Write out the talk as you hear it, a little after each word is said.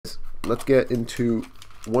let's get into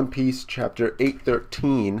One Piece chapter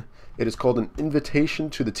 813. It is called An Invitation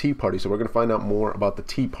to the Tea Party. So we're going to find out more about the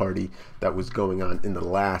tea party that was going on in the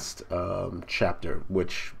last chapter,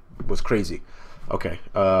 which was crazy. Okay,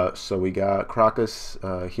 so we got Crocus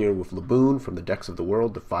here with Laboon from the Decks of the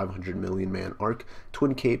World, the 500 million man arc.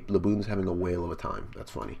 Twin Cape, Laboon's having a whale of a time.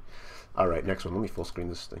 That's funny. Alright, next one. Let me full screen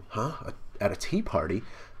this thing. Huh? At a tea party?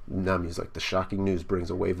 Nami's like, the shocking news brings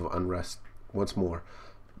a wave of unrest once more.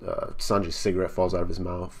 Sanji's cigarette falls out of his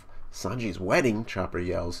mouth. Sanji's wedding, Chopper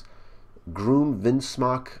yells. Groom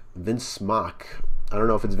Vinsmock. I don't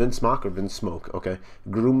know if it's Vinsmock or Vinsmoke, okay.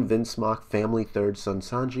 Groom Vinsmock, family third son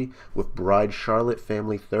Sanji, with bride Charlotte,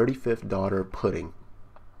 family 35th daughter Pudding.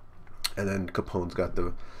 And then Capone's got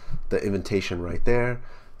the invitation right there.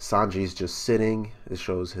 Sanji's just sitting. It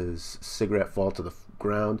shows his cigarette fall to the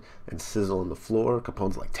ground and sizzle on the floor.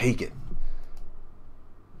 Capone's like, take it.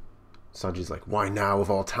 Sanji's like, why now of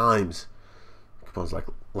all times? Capone's like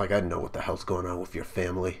I know what the hell's going on with your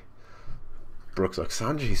family. Brooke's like,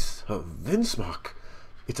 Sanji's Vinsmock.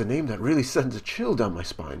 It's a name that really sends a chill down my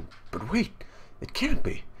spine. But wait, it can't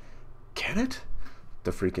be. Can it?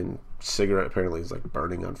 The freaking cigarette apparently is like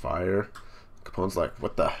burning on fire. Capone's like,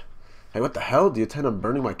 what the hell? Do you intend on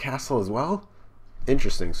burning my castle as well?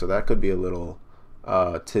 Interesting. So that could be a little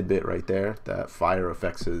tidbit right there, that fire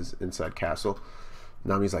affects his inside castle.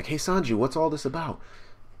 Nami's like, hey Sanji, what's all this about?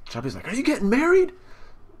 Chopper's like, are you getting married?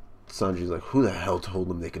 Sanji's like, who the hell told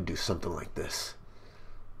them they could do something like this?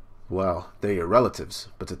 Well, they're your relatives,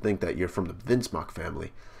 but to think that you're from the Vinsmock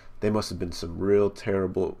family, they must have been some real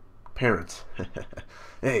terrible parents.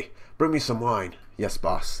 Hey, bring me some wine. Yes,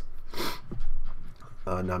 boss.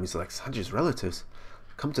 Nami's like, Sanji's relatives?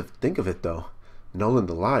 Come to think of it, though, Nolan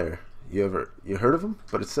the Liar. You heard of him?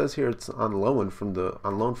 But it says here it's on loan from the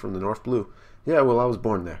North Blue. Yeah, well, I was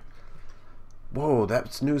born there. Whoa,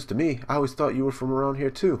 that's news to me. I always thought you were from around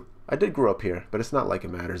here too. I did grow up here, but it's not like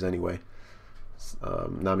it matters anyway.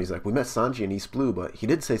 Nami's like, we met Sanji in East Blue, but he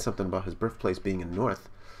did say something about his birthplace being in North.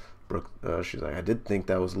 Brooke, she's like, I did think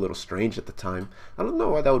that was a little strange at the time. I don't know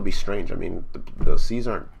why that would be strange. I mean, the seas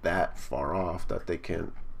aren't that far off that they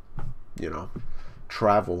can't,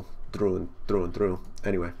 travel through and through.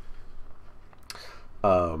 Anyway,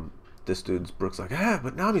 this Brooke's like,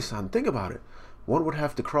 but Nami-san, think about it. One would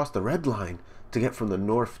have to cross the red line to get from the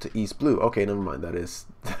North to East Blue. Okay, never mind. That is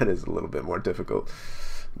a little bit more difficult.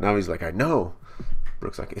 Nami's like, I know.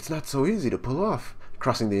 Brooke's like, it's not so easy to pull off,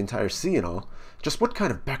 crossing the entire sea and all. Just what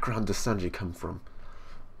kind of background does Sanji come from?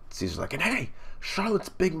 Caesar's like, and hey, Charlotte's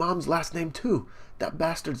Big Mom's last name too. That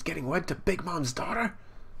bastard's getting wed to Big Mom's daughter?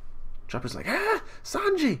 Chopper's like,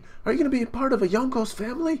 Sanji, are you gonna be a part of a Yonko's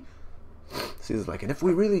family? Caesar's like, and if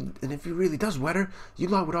he really does wed her, you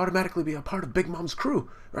lot would automatically be a part of Big Mom's crew,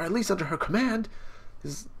 or at least under her command.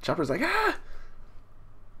 Chopper's like,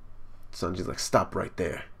 Sanji's like, stop right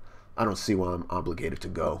there. I don't see why I'm obligated to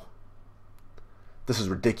go. This is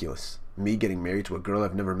ridiculous. Me getting married to a girl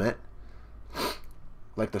I've never met?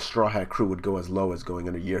 Like the Straw Hat crew would go as low as going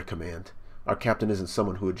under your command. Our captain isn't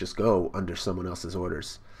someone who would just go under someone else's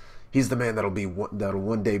orders. He's the man that'll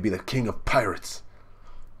one day be the king of pirates.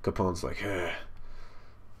 Capone's like,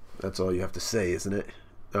 that's all you have to say, isn't it?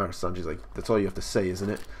 Or Sanji's like, that's all you have to say, isn't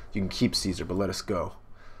it? You can keep Caesar, but let us go.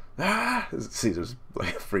 Caesar's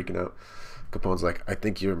like freaking out. Capone's like, I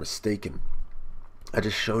think you're mistaken. I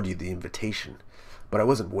just showed you the invitation, but I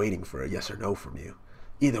wasn't waiting for a yes or no from you.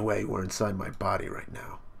 Either way, we're inside my body right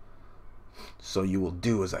now. So you will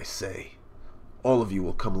do as I say. All of you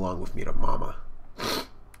will come along with me to Mama.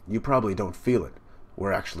 You probably don't feel it.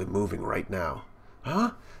 We're actually moving right now.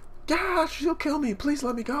 Huh? Gosh, she'll kill me. Please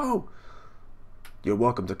let me go. You're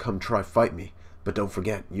welcome to come try fight me, but don't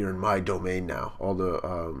forget, you're in my domain now. All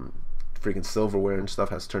the freaking silverware and stuff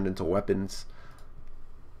has turned into weapons.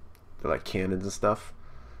 They're like cannons and stuff.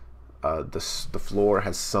 The floor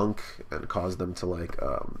has sunk and caused them to like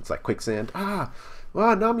it's like quicksand.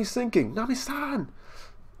 Nami's sinking. Nami-san.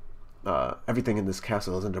 Everything in this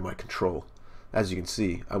castle is under my control. As you can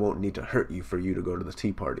see, I won't need to hurt you for you to go to the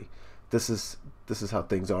tea party. This is how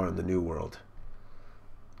things are in the new world.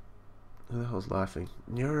 Who the hell's laughing?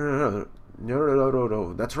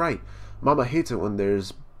 That's right. Mama hates it when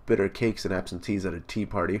there's bitter cakes and absentees at a tea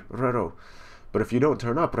party. Rero. But if you don't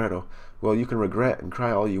turn up, Rero, well, you can regret and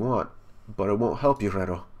cry all you want, but it won't help you,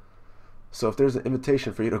 Rero. So if there's an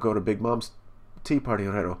invitation for you to go to Big Mom's tea party,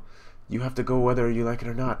 Rero, you have to go whether you like it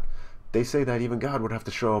or not. They say that even God would have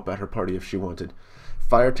to show up at her party if she wanted.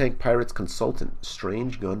 Fire Tank Pirates Consultant,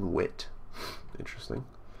 Strange Gun Wit. Interesting.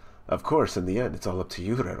 Of course, in the end, it's all up to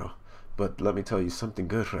you, Rero. But let me tell you something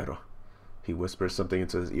good, Rero. He whispers something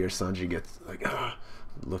into his ear. Sanji gets like,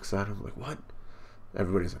 Looks at him like, what?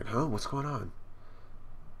 Everybody's like, huh? What's going on?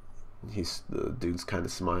 The dude's kind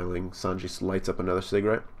of smiling. Sanji lights up another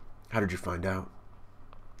cigarette. How did you find out?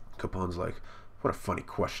 Capone's like, what a funny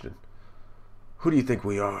question. Who do you think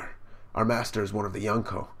we are? Our master is one of the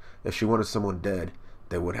Yonko. If she wanted someone dead,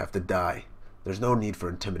 they would have to die. There's no need for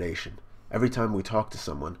intimidation. Every time we talk to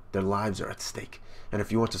someone, their lives are at stake. And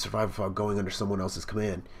if you want to survive without going under someone else's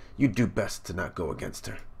command, you'd do best to not go against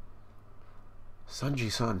her.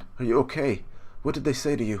 Sanji-san, are you okay? What did they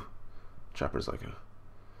say to you? Chopper's like,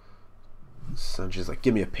 Sanji's like,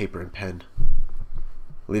 give me a paper and pen.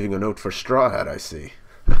 Leaving a note for Straw Hat, I see.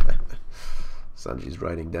 Sanji's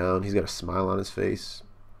writing down. He's got a smile on his face.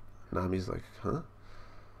 Nami's like, huh?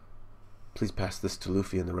 Please pass this to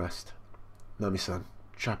Luffy and the rest. Nami-san,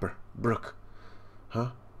 Chopper, Brook.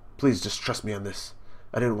 Huh? Please just trust me on this.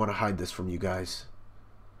 I didn't want to hide this from you guys.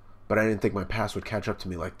 But I didn't think my past would catch up to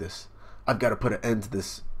me like this. I've got to put an end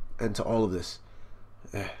to all of this.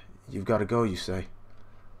 You've got to go, you say.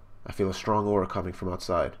 I feel a strong aura coming from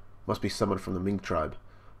outside. Must be someone from the Mink tribe.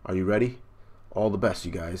 Are you ready? All the best,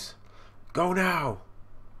 you guys. Go now!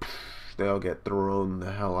 They all get thrown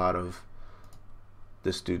the hell out of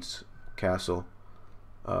this dude's castle.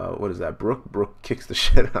 What is that? Brook kicks the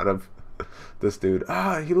shit out of this dude.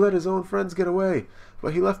 He let his own friends get away,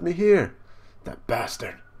 but he left me here. That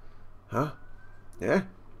bastard. Huh? Yeah?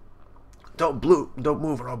 Don't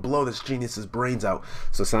move or I'll blow this genius's brains out.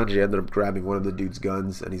 So Sanji ended up grabbing one of the dude's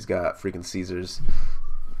guns, and he's got freaking Caesar's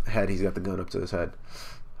head. He's got the gun up to his head.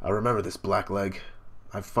 I remember this, Black Leg.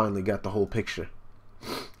 I've finally got the whole picture.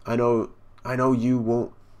 I know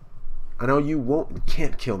you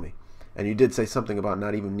can't kill me. And you did say something about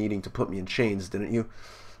not even needing to put me in chains, didn't you?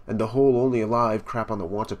 And the whole only alive crap on the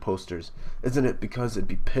wanted posters. Isn't it because someone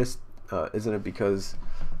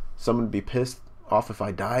would be pissed off if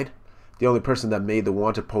I died? The only person that made the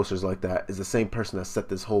wanted posters like that is the same person that set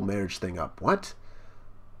this whole marriage thing up. What?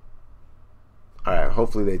 Alright,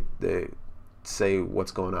 hopefully they say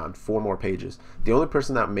what's going on. 4 more pages. The only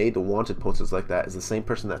person that made the wanted posters like that is the same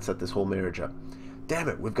person that set this whole marriage up. Damn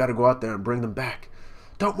it, we've got to go out there and bring them back.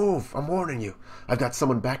 Don't move, I'm warning you. I've got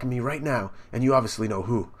someone backing me right now, and you obviously know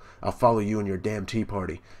who. I'll follow you and your damn tea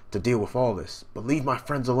party to deal with all this, but leave my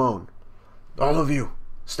friends alone. All of you,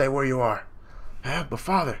 stay where you are. But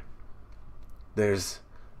father, there's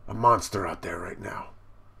a monster out there right now.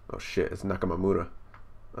 Oh shit, it's Nakamamoshi,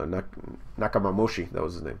 that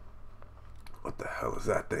was his name. What the hell is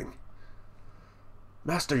that thing?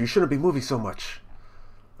 Master, you shouldn't be moving so much.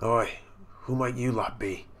 Oi, who might you lot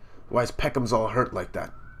be? Why is Peckham's all hurt like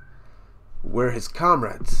that? We're his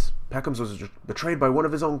comrades. Peckham's was betrayed by one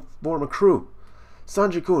of his own former crew.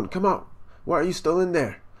 Sanji-kun, come out. Why are you still in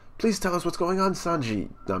there? Please tell us what's going on, Sanji.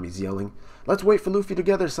 Nami's yelling. Let's wait for Luffy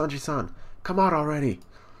together, Sanji-san. Come out already.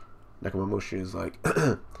 Nakamamoshi is like,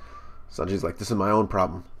 Sanji's like, this is my own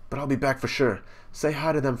problem, but I'll be back for sure. Say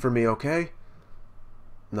hi to them for me, okay?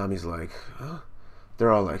 Nami's like, huh?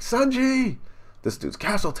 They're all like, Sanji! This dude's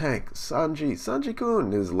castle tank.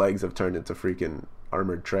 Sanji-kun. His legs have turned into freaking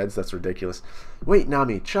armored treads. That's ridiculous. Wait,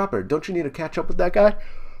 Nami, Chopper, don't you need to catch up with that guy?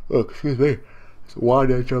 Oh, excuse me.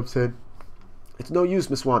 Wanda jumps in. It's no use,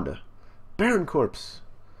 Miss Wanda. Baron Corpse.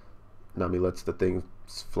 Nami lets the thing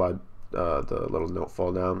fly, the little note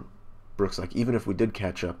fall down. Brook's like, even if we did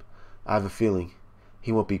catch up, I have a feeling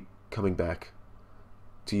he won't be coming back.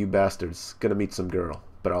 To you bastards, gonna meet some girl,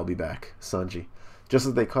 but I'll be back. Sanji. Just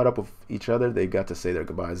as they caught up with each other, they got to say their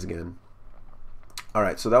goodbyes again.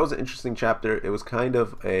 Alright, so that was an interesting chapter. It was kind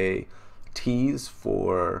of a tease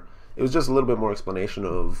for... It was just a little bit more explanation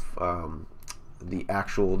of the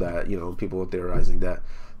actual that, you know, people were theorizing that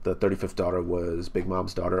the 35th daughter was Big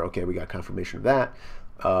Mom's daughter. Okay, we got confirmation of that.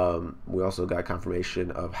 We also got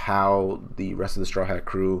confirmation of how the rest of the Straw Hat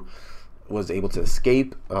crew was able to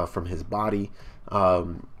escape from his body.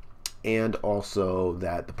 And also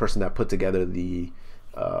that the person that put together the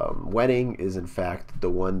wedding is in fact the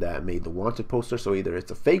one that made the wanted poster. So either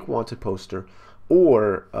it's a fake wanted poster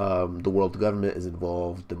or the world government is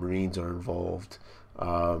involved, the Marines are involved.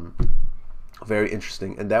 Very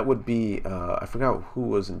interesting. And that would be I forgot who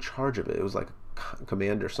was in charge of it. It was like a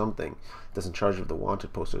commander something that's in charge of the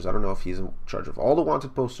wanted posters. I don't know if he's in charge of all the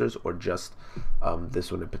wanted posters or just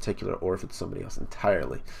this one in particular, or if it's somebody else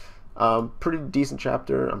entirely. Pretty decent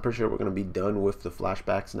chapter. I'm pretty sure we're going to be done with the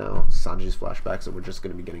flashbacks now, Sanji's flashbacks, and we're just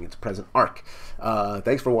going to be getting into present arc.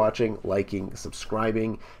 Thanks for watching, liking,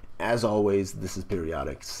 subscribing. As always, this is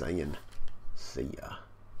Periodik saying, see ya.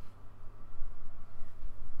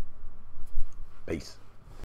 Peace.